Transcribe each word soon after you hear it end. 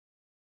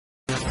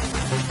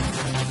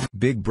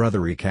Big Brother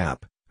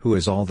recap: who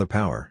has all the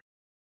power?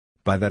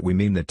 By that we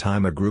mean the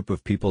time a group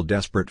of people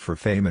desperate for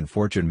fame and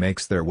fortune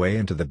makes their way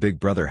into the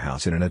Big Brother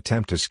house in an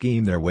attempt to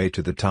scheme their way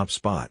to the top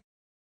spot.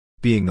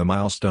 Being the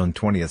milestone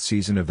 20th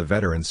season of the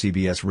veteran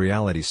CBS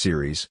reality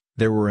series,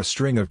 there were a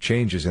string of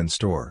changes in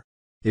store.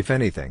 If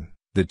anything,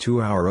 the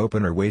 2-hour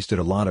opener wasted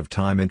a lot of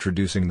time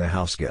introducing the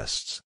house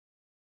guests.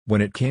 When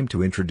it came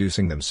to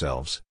introducing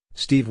themselves,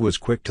 Steve was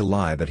quick to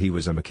lie that he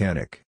was a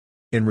mechanic.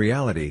 In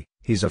reality,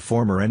 he's a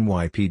former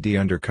NYPD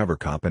undercover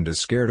cop and is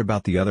scared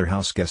about the other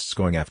house guests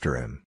going after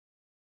him.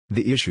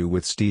 The issue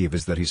with Steve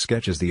is that he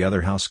sketches the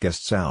other house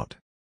guests out.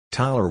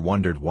 Tyler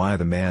wondered why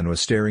the man was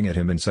staring at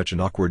him in such an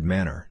awkward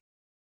manner.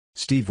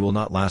 Steve will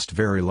not last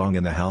very long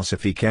in the house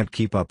if he can't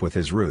keep up with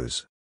his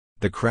ruse.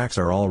 The cracks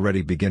are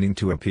already beginning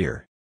to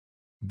appear.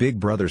 Big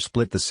Brother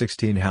split the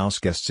 16 house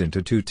guests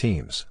into 2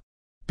 teams.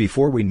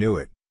 Before we knew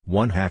it,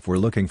 one half were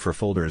looking for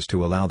folders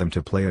to allow them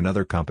to play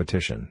another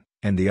competition,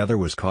 and the other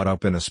was caught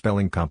up in a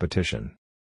spelling competition.